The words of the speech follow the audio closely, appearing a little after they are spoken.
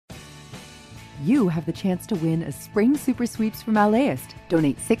you have the chance to win a spring super sweeps from LAist.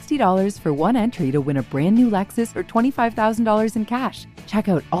 Donate $60 for one entry to win a brand new Lexus or $25,000 in cash. Check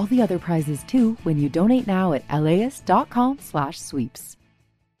out all the other prizes too when you donate now at laist.com/sweeps.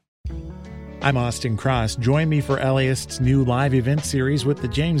 I'm Austin Cross. Join me for LAist's new live event series with the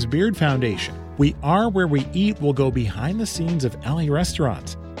James Beard Foundation. We Are Where We Eat will go behind the scenes of LA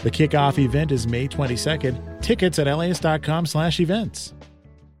restaurants. The kickoff event is May 22nd. Tickets at laist.com/events.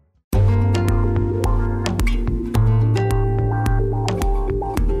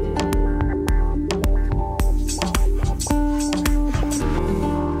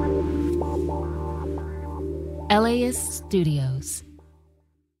 LAist Studios.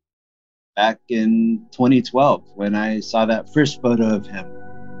 Back in 2012, when I saw that first photo of him,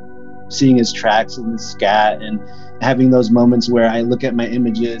 seeing his tracks in the scat and having those moments where I look at my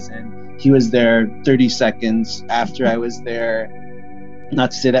images and he was there 30 seconds after I was there.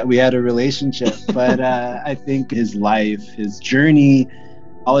 Not to say that we had a relationship, but I think his life, his journey,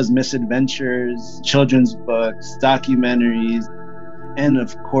 all his misadventures, children's books, documentaries, and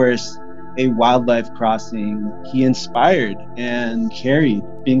of course, a wildlife crossing he inspired and carried,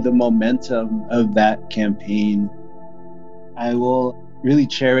 being the momentum of that campaign. I will really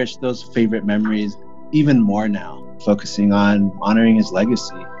cherish those favorite memories even more now, focusing on honoring his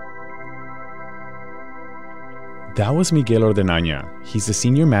legacy. That was Miguel Ordenaña. He's the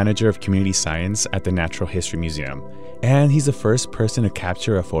senior manager of community science at the Natural History Museum, and he's the first person to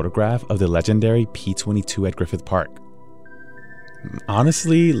capture a photograph of the legendary P-22 at Griffith Park.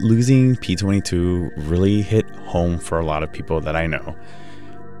 Honestly, losing P-22 really hit home for a lot of people that I know.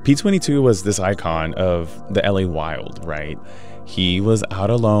 P-22 was this icon of the LA Wild, right? He was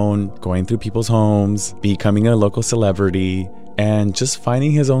out alone, going through people's homes, becoming a local celebrity, and just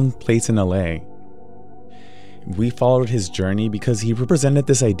finding his own place in LA. We followed his journey because he represented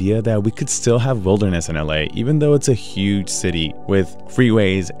this idea that we could still have wilderness in LA, even though it's a huge city with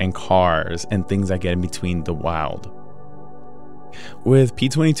freeways and cars and things that get in between the wild. With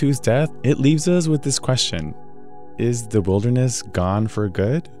P-22's death, it leaves us with this question. Is the wilderness gone for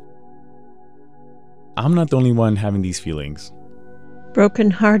good? I'm not the only one having these feelings.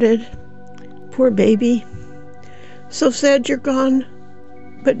 Broken-hearted, poor baby. So sad you're gone,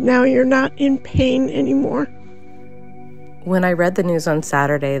 but now you're not in pain anymore. When I read the news on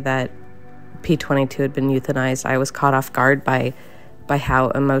Saturday that P-22 had been euthanized, I was caught off guard by how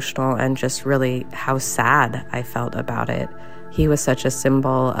emotional and just really how sad I felt about it. He was such a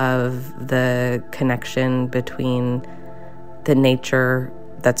symbol of the connection between the nature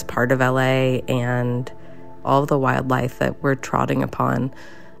that's part of LA and all of the wildlife that we're trotting upon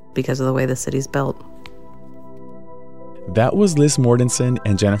because of the way the city's built. That was Liz Mortensen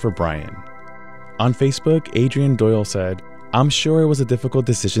and Jennifer Bryan. On Facebook, Adrian Doyle said, "I'm sure it was a difficult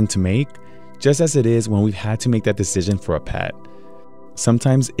decision to make, just as it is when we've had to make that decision for a pet.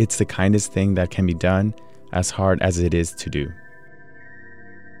 Sometimes it's the kindest thing that can be done, as hard as it is to do."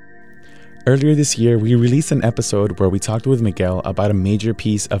 Earlier this year, we released an episode where we talked with Miguel about a major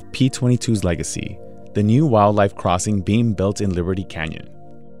piece of P-22's legacy, the new wildlife crossing being built in Liberty Canyon.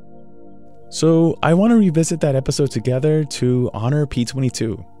 So I want to revisit that episode together to honor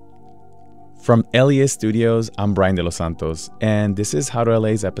P-22. From LAist Studios, I'm Brian De Los Santos, and this is How to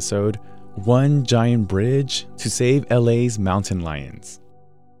LA's episode, One Giant Bridge to Save LA's Mountain Lions.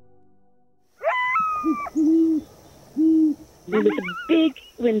 There was a big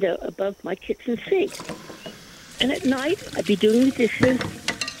window above my kitchen sink. And at night, I'd be doing the dishes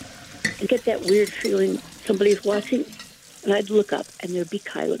and get that weird feeling somebody's watching. And I'd look up and there'd be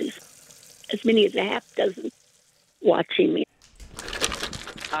coyotes, as many as a half dozen, watching me.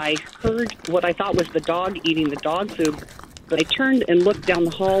 I heard what I thought was the dog eating the dog food, but I turned and looked down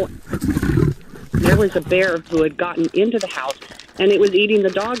the hall. There was a bear who had gotten into the house, and it was eating the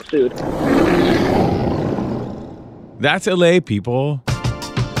dog food. That's LA, people.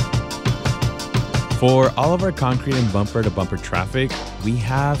 For all of our concrete and bumper-to-bumper traffic, we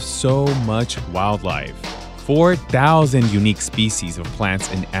have so much wildlife. 4,000 unique species of plants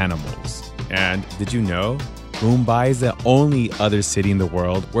and animals. And did you know? Mumbai is the only other city in the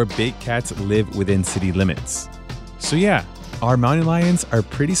world where big cats live within city limits. So yeah, our mountain lions are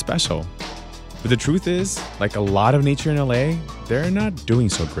pretty special. But the truth is, like a lot of nature in LA, they're not doing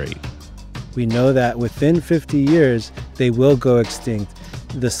so great. We know that within 50 years, they will go extinct.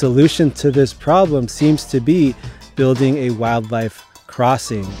 The solution to this problem seems to be building a wildlife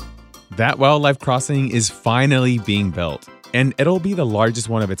crossing. That wildlife crossing is finally being built, and it'll be the largest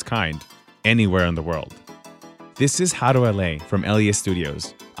one of its kind anywhere in the world. This is How to LA from LAist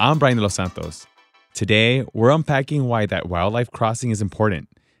Studios. I'm Brian De Los Santos. Today, we're unpacking why that wildlife crossing is important,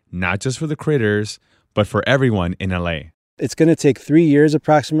 not just for the critters, but for everyone in LA. It's going to take 3 years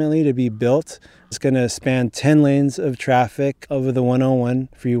approximately to be built. It's going to span 10 lanes of traffic over the 101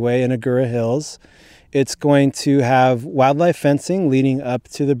 freeway in Agoura Hills. It's going to have wildlife fencing leading up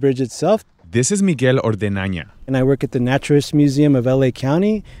to the bridge itself. This is Miguel Ordenaña. And I work at the Naturalist Museum of LA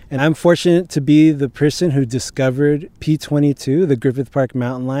County. And I'm fortunate to be the person who discovered P-22, the Griffith Park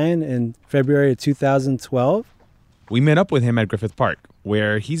mountain lion, in February of 2012. We met up with him at Griffith Park,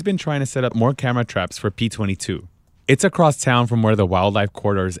 where he's been trying to set up more camera traps for P-22. It's across town from where the wildlife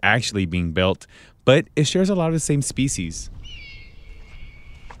corridor is actually being built, but it shares a lot of the same species.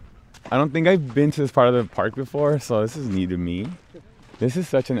 I don't think I've been to this part of the park before, so this is new to me. This is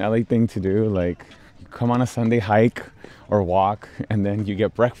such an LA thing to do, like you come on a Sunday hike or walk, and then you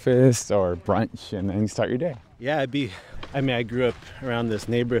get breakfast or brunch, and then you start your day. Yeah, I grew up around this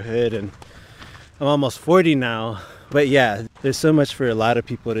neighborhood, and I'm almost 40 now. But yeah, there's so much for a lot of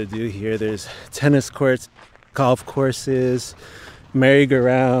people to do here. There's tennis courts, golf courses,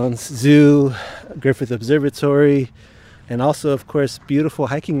 merry-go-rounds, zoo, Griffith Observatory, and also, of course, beautiful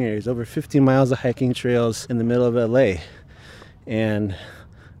hiking areas, over 50 miles of hiking trails in the middle of LA. And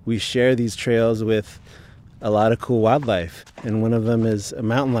we share these trails with a lot of cool wildlife, and one of them is a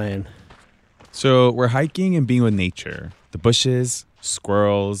mountain lion. So we're hiking and being with nature. The bushes,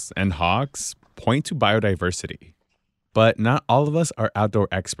 squirrels, and hawks point to biodiversity. But not all of us are outdoor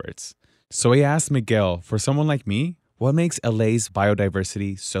experts. So I asked Miguel, for someone like me, what makes LA's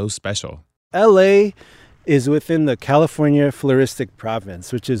biodiversity so special? LA is within the California Floristic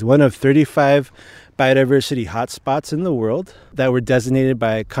Province, which is one of 35 biodiversity hotspots in the world that were designated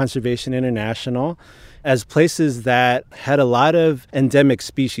by Conservation International as places that had a lot of endemic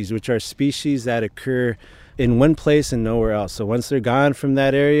species, which are species that occur in one place and nowhere else. So once they're gone from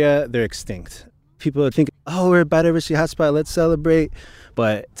that area, they're extinct. People think, oh, we're a biodiversity hotspot, let's celebrate.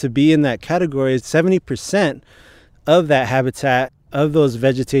 But to be in that category, 70% of that habitat, of those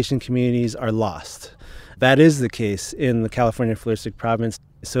vegetation communities, are lost. That is the case in the California Floristic Province.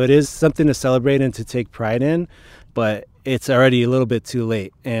 So it is something to celebrate and to take pride in, but it's already a little bit too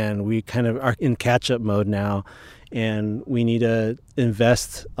late. And we kind of are in catch-up mode now, and we need to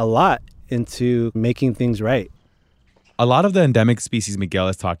invest a lot into making things right. A lot of the endemic species Miguel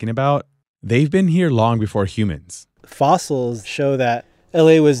is talking about, they've been here long before humans. Fossils show that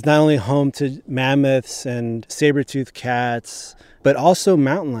LA was not only home to mammoths and saber-toothed cats, but also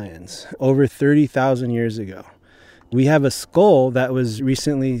mountain lions over 30,000 years ago. We have a skull that was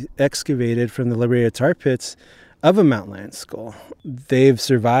recently excavated from the Liberated Tar Pits of a mountain lion skull. They've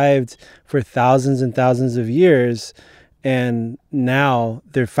survived for thousands and thousands of years, and now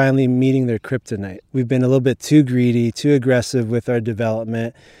they're finally meeting their kryptonite. We've been a little bit too greedy, too aggressive with our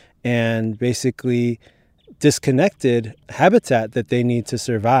development, and basically disconnected habitat that they need to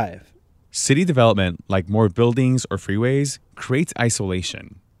survive. City development, like more buildings or freeways, creates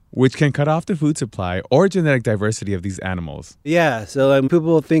isolation, which can cut off the food supply or genetic diversity of these animals. Yeah, so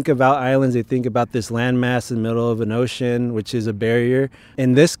people think about islands, they think about this landmass in the middle of an ocean, which is a barrier.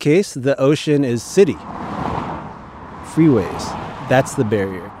 In this case, the ocean is city. Freeways, that's the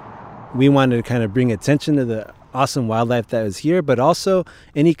barrier. We wanted to kind of bring attention to the awesome wildlife that is here, but also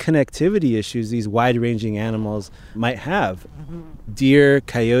any connectivity issues these wide-ranging animals might have. Deer,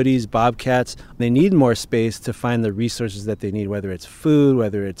 coyotes, bobcats, they need more space to find the resources that they need, whether it's food,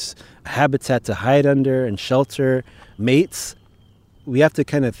 whether it's habitat to hide under and shelter, mates. We have to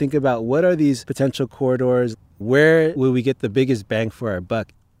kind of think about what are these potential corridors, where will we get the biggest bang for our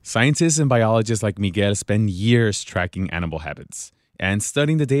buck? Scientists and biologists like Miguel spend years tracking animal habits and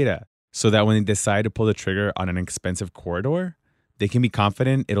studying the data, so that when they decide to pull the trigger on an expensive corridor, they can be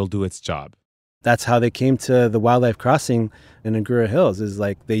confident it'll do its job. That's how they came to the wildlife crossing in Agoura Hills, is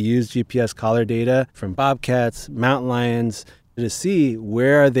like they used GPS collar data from bobcats, mountain lions, to see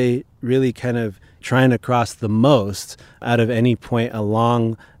where are they really kind of trying to cross the most out of any point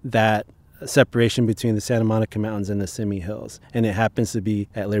along that separation between the Santa Monica Mountains and the Simi Hills. And it happens to be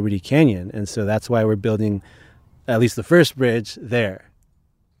at Liberty Canyon. And so that's why we're building at least the first bridge there.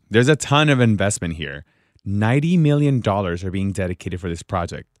 There's a ton of investment here. $90 million are being dedicated for this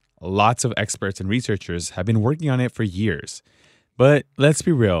project. Lots of experts and researchers have been working on it for years. But let's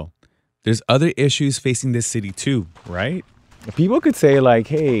be real, there's other issues facing this city too, right? People could say like,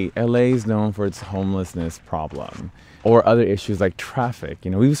 hey, LA is known for its homelessness problem or other issues like traffic.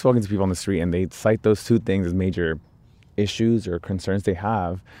 You know, we've spoken to people on the street and they cite those two things as major issues or concerns they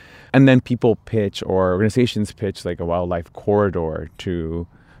have. And then people pitch, or organizations pitch, like a wildlife corridor to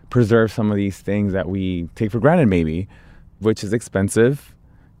preserve some of these things that we take for granted maybe, which is expensive.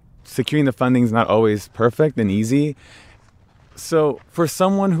 Securing the funding is not always perfect and easy. So for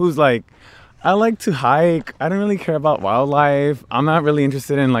someone who's like, I like to hike, I don't really care about wildlife, I'm not really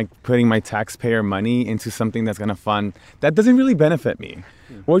interested in like putting my taxpayer money into something that's going to fund, that doesn't really benefit me.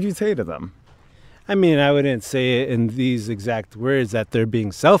 What would you say to them? I mean, I wouldn't say it in these exact words that they're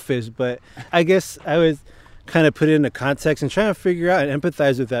being selfish, but I guess I would kind of put it into context and try to figure out and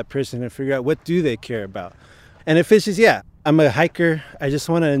empathize with that person and figure out what do they care about. And if it's just, yeah, I'm a hiker, I just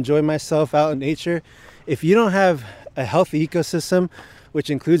want to enjoy myself out in nature. If you don't have a healthy ecosystem, which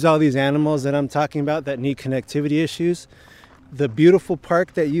includes all these animals that I'm talking about that need connectivity issues, the beautiful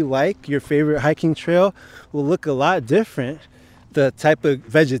park that you like, your favorite hiking trail, will look a lot different. The type of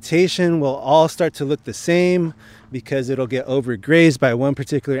vegetation will all start to look the same because it'll get overgrazed by one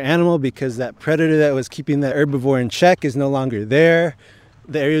particular animal because that predator that was keeping that herbivore in check is no longer there.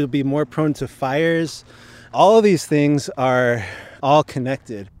 The area will be more prone to fires. All of these things are all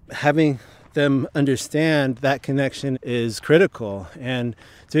connected. Having them understand that connection is critical, and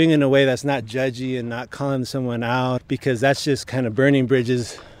doing it in a way that's not judgy and not calling someone out, because that's just kind of burning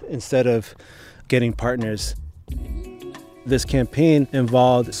bridges instead of getting partners. This campaign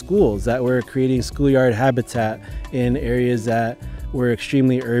involved schools that were creating schoolyard habitat in areas that were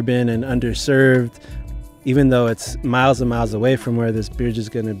extremely urban and underserved, even though it's miles and miles away from where this bridge is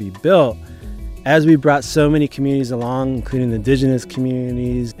going to be built. As we brought so many communities along, including the indigenous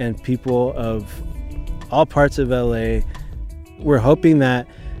communities and people of all parts of LA, we're hoping that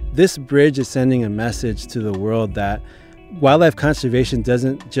this bridge is sending a message to the world that wildlife conservation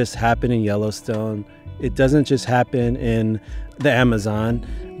doesn't just happen in Yellowstone. It doesn't just happen in the Amazon.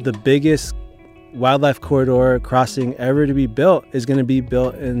 The biggest wildlife corridor crossing ever to be built is going to be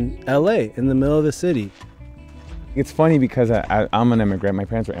built in LA, in the middle of the city. It's funny because I'm an immigrant. My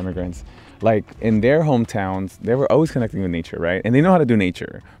parents were immigrants. Like in their hometowns, they were always connecting with nature, right? And they know how to do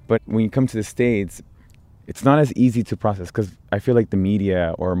nature. But when you come to the States, it's not as easy to process because I feel like the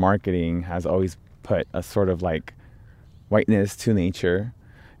media or marketing has always put a sort of like whiteness to nature.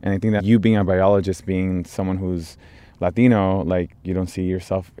 And I think that you being a biologist, being someone who's Latino, like you don't see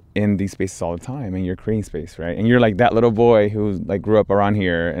yourself in these spaces all the time and you're creating space, right? And you're like that little boy who like grew up around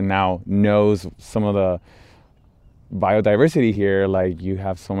here and now knows some of the biodiversity here. Like you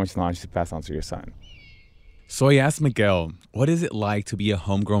have so much knowledge to pass on to your son. So I asked Miguel, what is it like to be a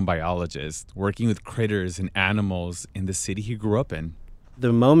homegrown biologist working with critters and animals in the city he grew up in?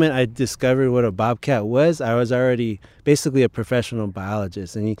 The moment I discovered what a bobcat was, I was already basically a professional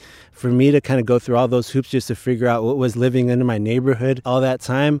biologist. And for me to kind of go through all those hoops just to figure out what was living in my neighborhood all that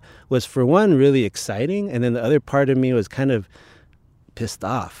time was, for one, really exciting. And then the other part of me was kind of pissed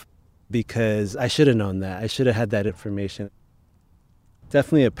off because I should have known that. I should have had that information.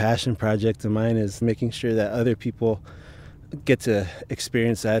 Definitely a passion project of mine is making sure that other people get to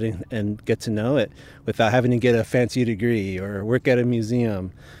experience that and get to know it without having to get a fancy degree or work at a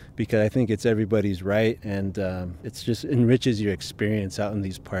museum, because I think it's everybody's right, and it just enriches your experience out in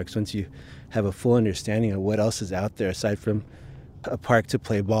these parks once you have a full understanding of what else is out there aside from a park to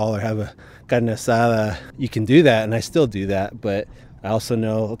play ball or have a carne asada. You can do that, and I still do that, but I also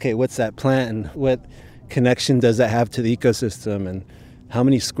know, okay, what's that plant and what connection does that have to the ecosystem, and how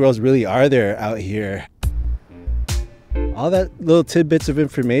many squirrels really are there out here? All that little tidbits of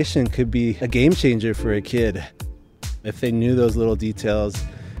information could be a game changer for a kid. If they knew those little details,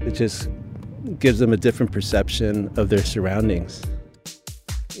 it just gives them a different perception of their surroundings.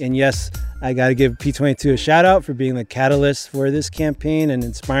 And yes, I got to give P-22 a shout out for being the catalyst for this campaign and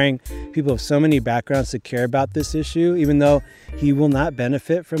inspiring people of so many backgrounds to care about this issue. Even though he will not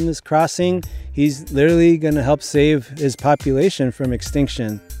benefit from this crossing, he's literally going to help save his population from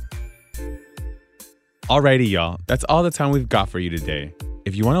extinction. Alrighty, y'all. That's all the time we've got for you today.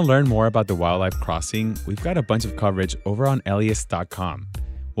 If you want to learn more about the wildlife crossing, we've got a bunch of coverage over on Elias.com.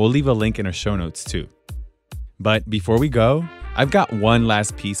 We'll leave a link in our show notes too. But before we go, I've got one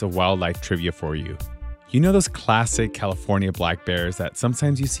last piece of wildlife trivia for you. You know those classic California black bears that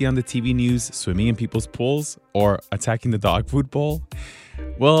sometimes you see on the TV news swimming in people's pools or attacking the dog food bowl?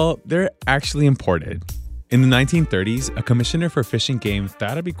 Well, they're actually imported. In the 1930s, a commissioner for fish and game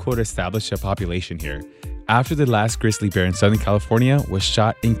thought it'd be cool to establish a population here after the last grizzly bear in Southern California was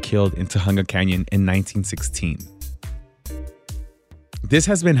shot and killed in Tujunga Canyon in 1916. This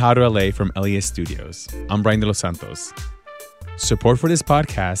has been How to LA from Elias Studios. I'm Brian De Los Santos. Support for this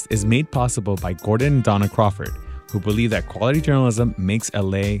podcast is made possible by Gordon and Donna Crawford, who believe that quality journalism makes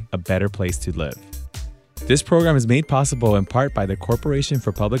LA a better place to live. This program is made possible in part by the Corporation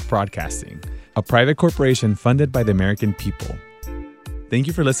for Public Broadcasting, a private corporation funded by the American people. Thank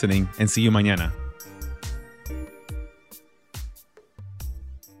you for listening, and see you mañana.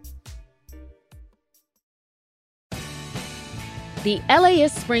 The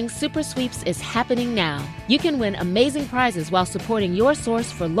LAist Spring Super Sweeps is happening now. You can win amazing prizes while supporting your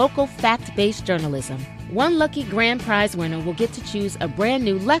source for local fact-based journalism. One lucky grand prize winner will get to choose a brand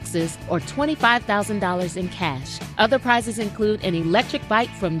new Lexus or $25,000 in cash. Other prizes include an electric bike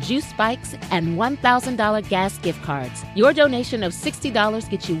from Juice Bikes and $1,000 gas gift cards. Your donation of $60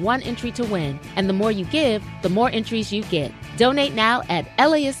 gets you one entry to win, and the more you give, the more entries you get. Donate now at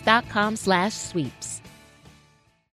LAist.com/sweeps.